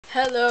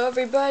Hello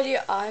everybody,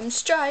 I'm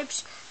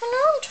Stripes. And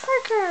I'm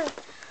Tiger.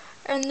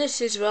 And this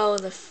is,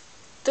 the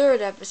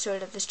third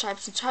episode of the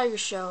Stripes and Tiger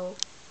show.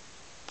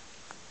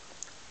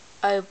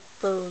 I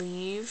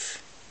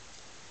believe.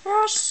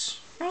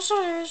 Yes it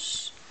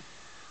is.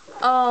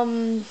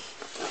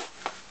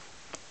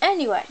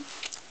 Anyway.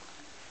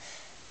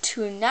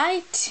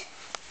 Tonight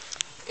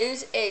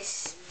is a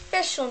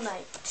special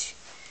night.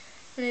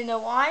 And you know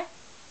why?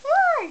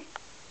 Why?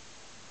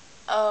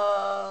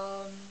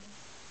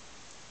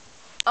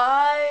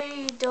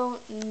 I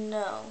don't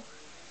know.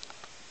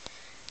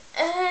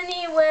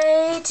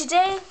 Anyway,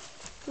 today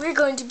we're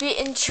going to be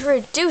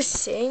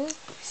introducing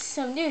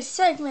some new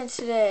segments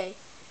today.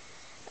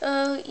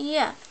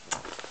 Yeah.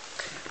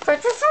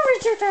 But before we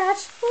do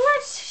that,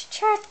 let's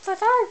chat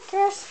with our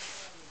guest,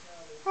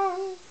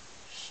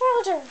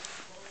 Shelter.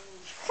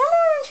 Come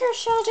on in here,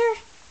 Shelter.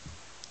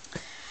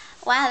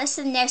 Wow, this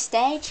is a new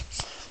stage.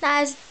 It's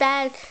not as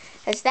bad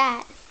as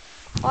that,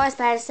 or as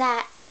bad as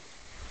that.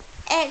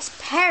 It's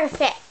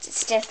perfect.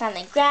 It's just on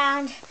the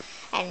ground,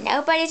 and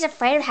nobody's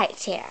afraid of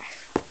heights here.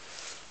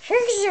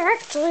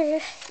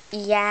 Exactly.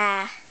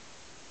 Yeah.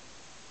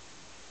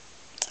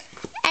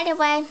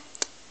 Anyway,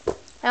 what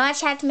do you want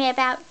to chat to me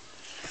about?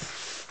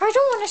 I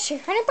don't want to see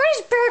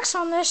anybody's backs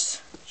on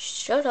this.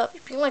 Shut up,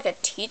 you're being like a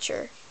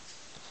teacher.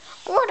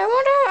 What?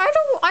 I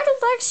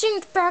don't like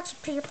seeing the backs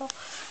of people.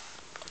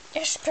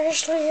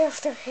 Especially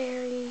if they're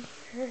hairy.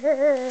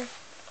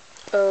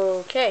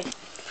 Okay.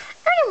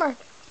 Anyway,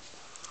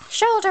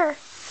 Shelter,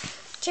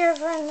 do you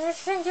have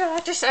anything you'd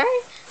like to say?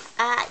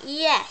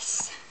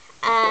 Yes.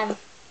 I'll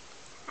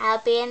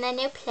be in the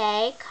new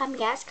play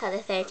coming out. It's called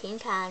The 13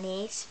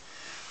 Colonies.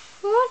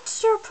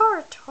 What's your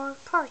part or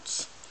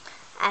parts?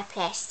 I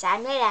play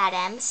Samuel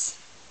Adams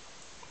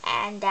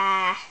and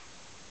the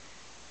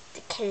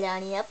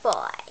Colonial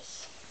Boy.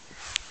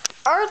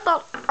 I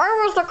thought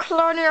I was the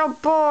Colonial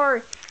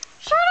Boy.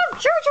 Shut up,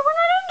 Georgia, we're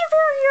not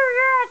interviewing you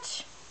yet.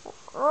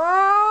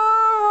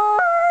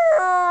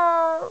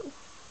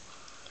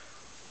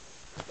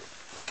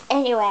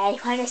 Anyway,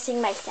 want to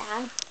sing my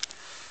song?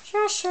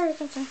 Yeah, sure, you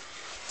can sing.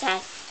 Okay.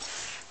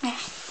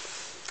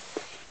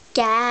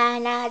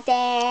 Gonna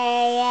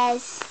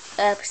days.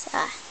 Oops.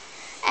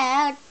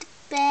 Out the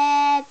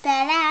bed,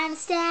 but I'm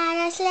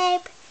still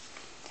asleep.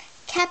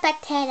 Cut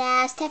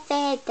potatoes to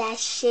feed the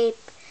sheep.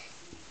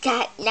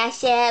 Got no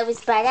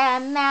shoes, but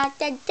I'm out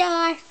the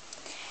door.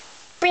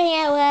 Bring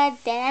a wood,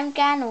 then I'm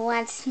gone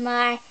once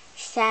more.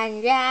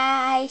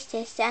 Sunrise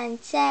to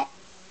sunset.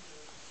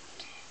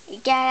 You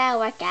gotta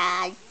work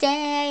all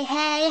day,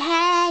 hey,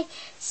 hey.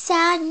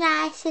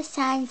 Sunrise to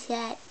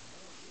sunset.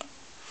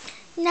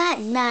 Not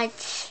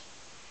much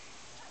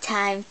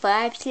time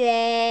for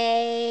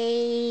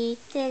play.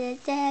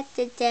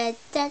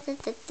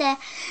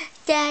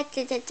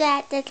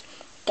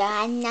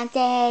 Gone now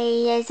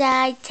days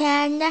I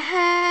tend the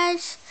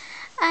hush.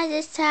 I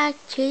just talk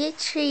to the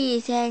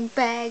trees and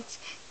birds.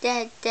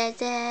 Da da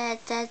da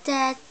da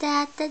da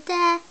da da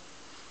da.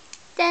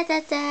 Da da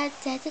da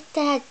da da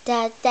da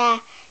da da.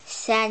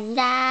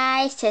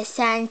 Sunrise to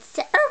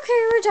sunset. Okay,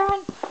 we're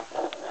done.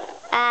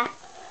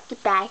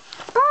 Goodbye.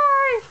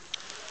 Bye.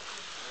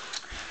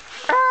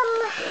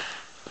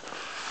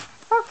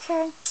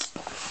 Okay. And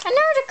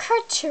now to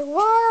cut to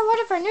one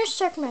of our new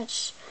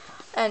segments.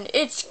 And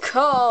it's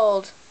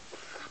called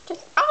The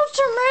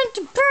Ultimate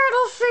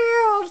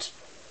Battlefield.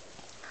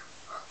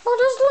 What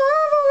does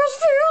love always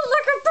feel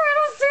like a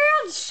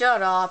battlefield?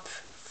 Shut up.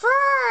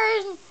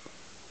 Fine.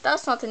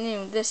 That's not the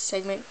name of this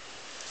segment.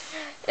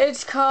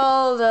 It's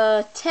called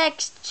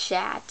Text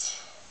Chat.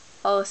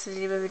 Also,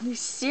 we have a new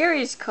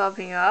series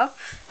coming up.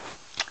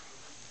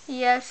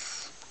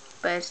 Yes,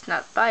 but it's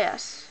not by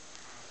us.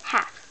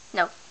 Half.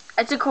 No,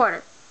 it's a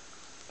quarter.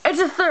 It's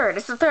a third.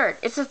 It's a third.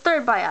 It's a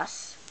third by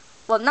us.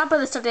 Well, not by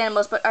the stuffed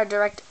animals, but our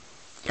direct.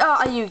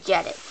 Oh, you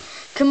get it.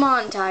 Come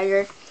on,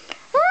 Tiger.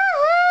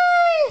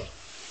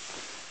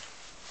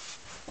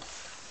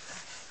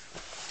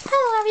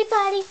 Hello,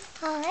 everybody.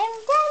 I'm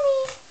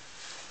Demi.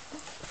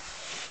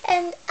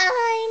 And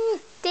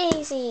I'm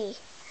Daisy.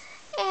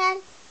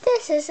 And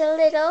this is a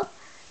little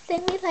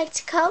thing we like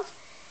to call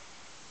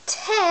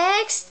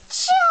Text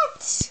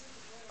Chat.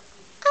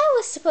 I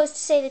was supposed to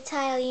say the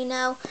title, you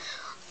know.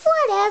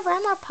 Whatever,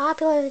 I'm more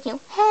popular than you.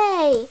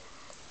 Hey.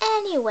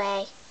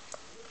 Anyway.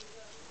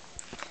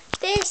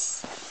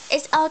 This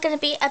is all going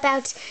to be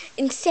about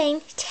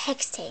insane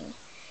texting.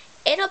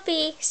 It'll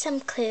be some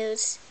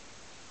clues.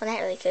 Well,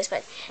 not really clues,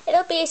 but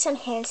it'll be some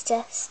hints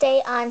to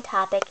stay on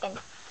topic and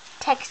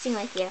texting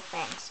with your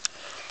friends.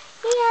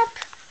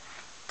 Yep.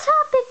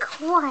 Topic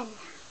 1.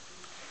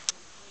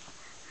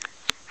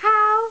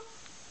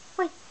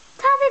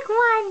 Topic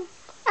 1.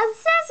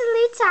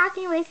 Obsessively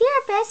talking with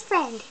your best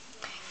friend.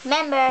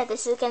 Remember,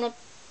 this is going to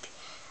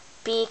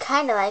be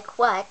kind of like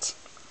what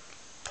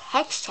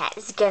Text Chat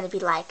is going to be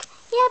like.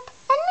 Yep,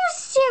 a new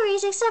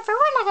series, except for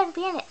we're not going to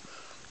be in it.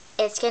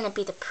 It's going to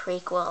be the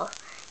prequel,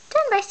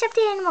 done by stuffed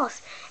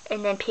animals.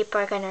 And then people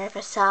are going to rip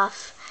us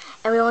off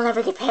and we will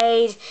never get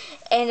paid.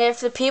 And if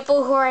the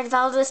people who are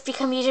involved with this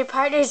become YouTube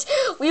partners,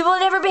 we will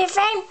never be famous.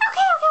 Okay,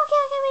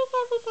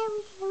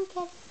 we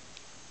get it.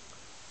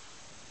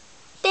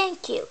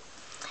 Thank you.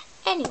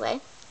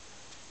 Anyway,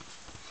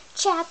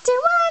 Chapter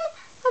 1,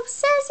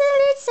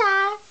 Obsessively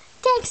Tsar,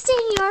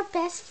 Texting Your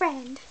Best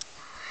Friend.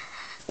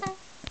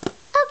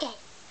 Okay.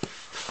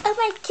 Oh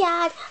my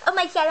god, oh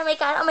my god, oh my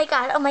god, oh my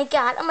god, oh my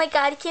god, oh my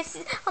god, I can't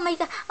see, oh my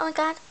god, oh my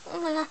god,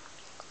 oh my god.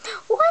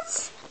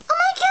 What? Oh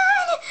my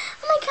god,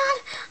 oh my god,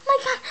 oh my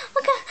god, oh my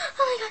god,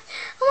 oh my god,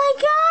 oh my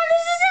god,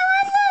 this is so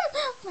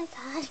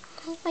awesome.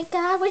 Oh my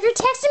god, well you're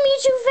texting me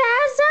too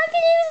fast, how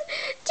can you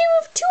do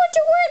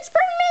 200 words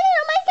per minute?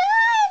 Oh my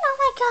god, oh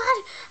my god,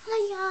 oh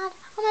my god,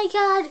 oh my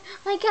god,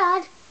 oh my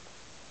god.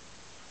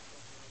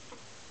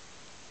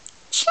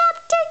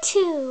 Chapter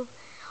 2.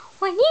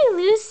 When you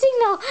lose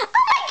signal. Oh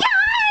my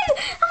god!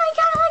 Oh my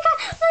god, oh my god,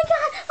 oh my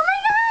god, oh my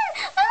god!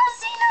 I lost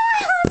signal,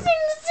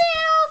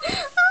 too!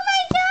 Oh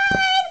my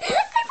god!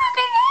 I broke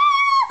a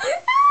nail!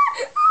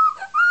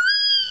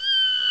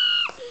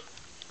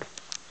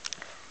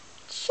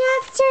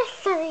 Chapter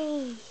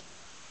 3.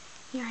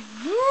 Your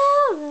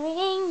new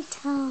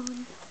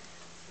ringtone.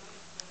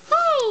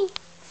 Hey!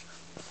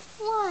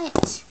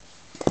 What?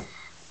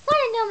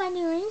 Wanna know my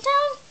new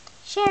ringtone?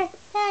 Sure.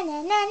 Na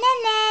na na na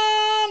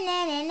na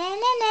na na na na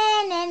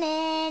na na na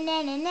na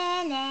na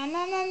na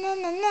na na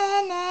na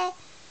na na.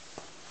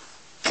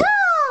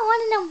 Cool.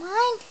 Wanna know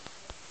mine?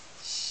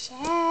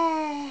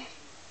 Sure.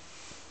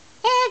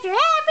 If you're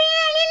happy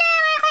and you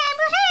never clap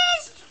your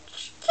hands.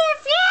 If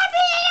you're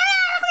happy and you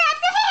never clap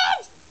your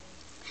hands.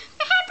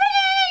 You're happy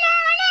and you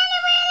never know the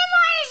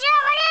morning show.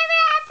 Whenever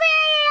you're happy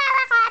and you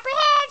never clap your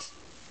hands.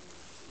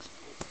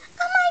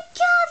 Oh my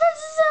god,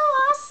 that's so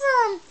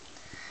awesome.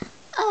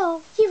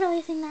 Oh, you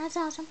really think that's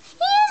awesome? Yes,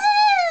 it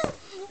is!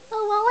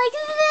 Oh, well, like,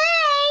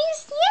 thanks!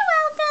 You're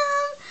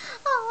welcome!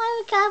 Oh, my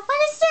god,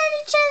 want to send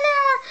each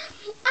other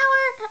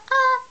our,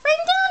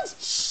 ringtones?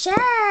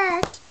 Sure!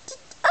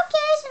 Okay, I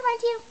send mine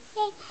to you.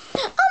 Yay.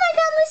 Oh my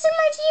god, let me send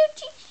mine to you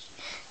too.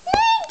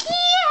 Thank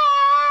you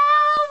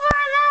for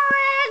the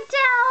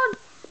ringtone!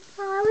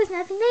 Oh, it was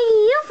nothing. Thank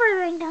you for the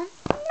ringtone.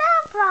 No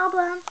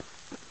problem.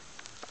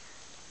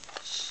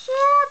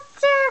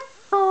 Chapter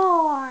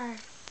 4.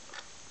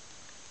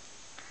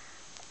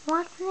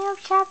 What's the name of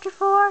Chapter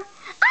 4? I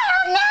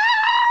don't know!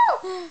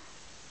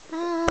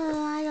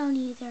 I don't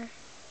either.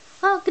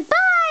 Well,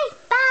 goodbye!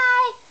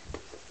 Bye!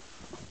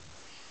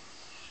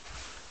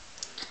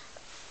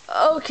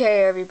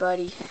 Okay,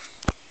 everybody.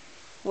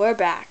 We're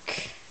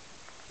back.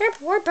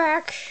 Yep, we're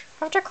back.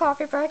 After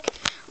coffee break.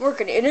 We're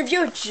gonna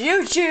interview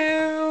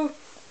Juju!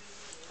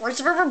 What's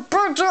your favorite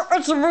burger?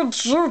 It's a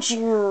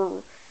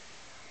Juju.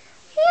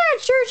 Yeah,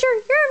 Juju,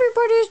 you're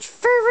everybody's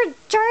favorite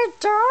giant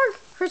dog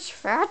who's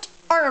fat.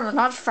 I am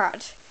not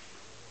fat.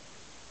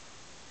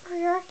 Oh,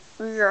 yeah?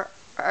 Yeah,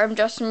 I'm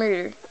just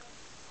me.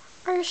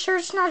 Are you sure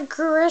it's not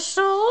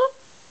Gristle?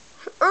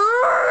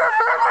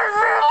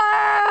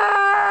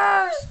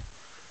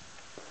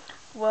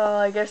 Well,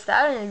 I guess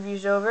that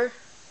interview's over.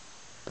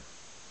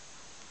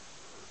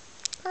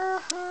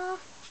 Uh-huh.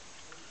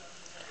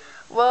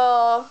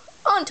 Well,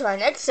 on to our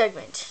next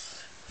segment.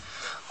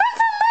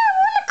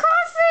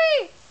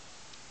 Coffee!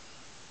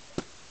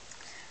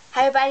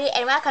 Hi everybody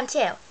and welcome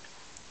to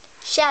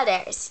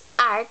Shoulders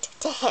Art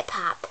to Hip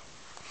Hop.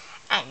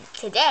 And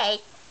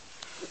today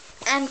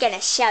I'm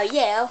gonna show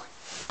you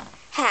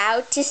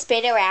how to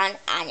spin around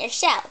on your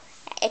shell.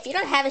 If you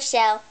don't have a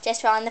shell,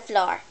 just roll on the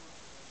floor.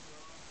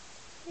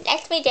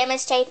 Let me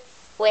demonstrate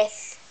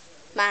with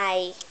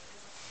my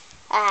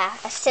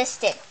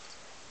assistant,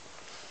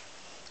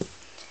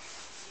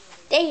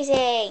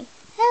 Daisy.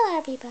 Hello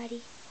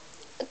everybody.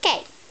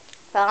 Okay,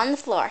 roll on the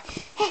floor.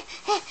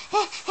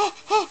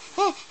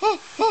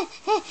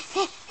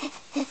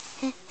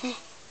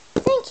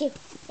 Thank you.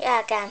 You're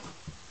welcome.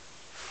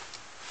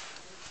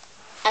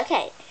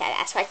 Okay,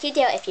 that's what you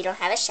do if you don't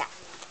have a shell.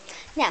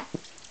 Now,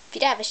 if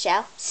you don't have a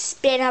shell,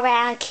 spin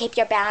around, keep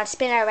your balance,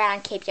 spin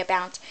around, keep your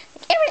balance.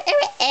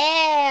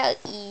 Oh,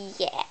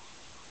 yeah.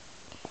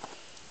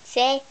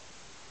 See?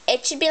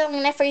 It should be long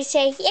enough for you to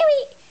say, ooh,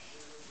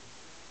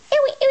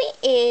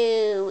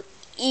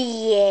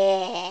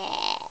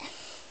 yeah.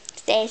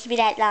 It should be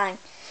that long.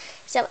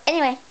 So,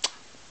 anyway,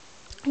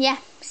 yeah,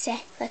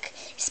 say, look,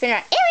 spin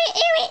around,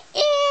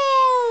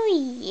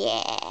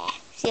 yeah.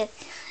 See?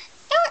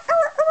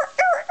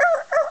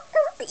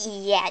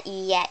 Yeah.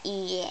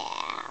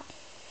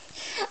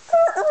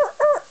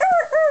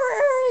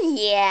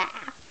 Yeah.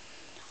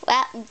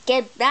 Well,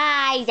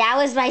 goodbye. That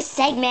was my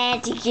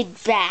segment.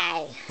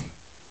 Goodbye.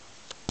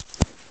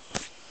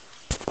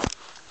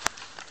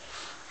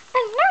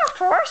 And now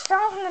for our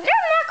song from the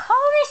Redneck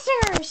Holiday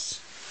Singers.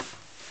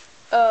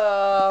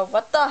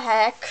 What the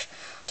heck?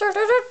 The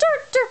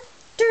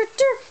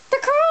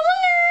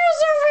colonies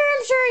of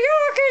Hampshire,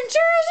 York, and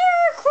Jersey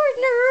are quite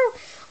new.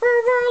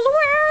 We're well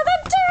aware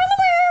that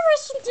Delaware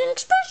is something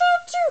special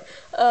too.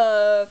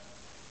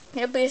 Can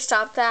you please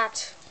stop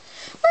that?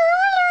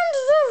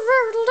 Maryland's the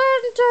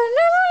verdant and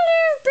never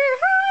leave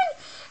behind.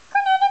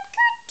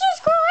 Connecticut is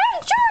going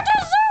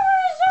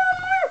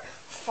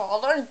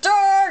called a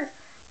dog.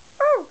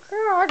 Oh,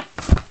 God.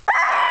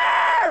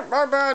 Ah, my bad.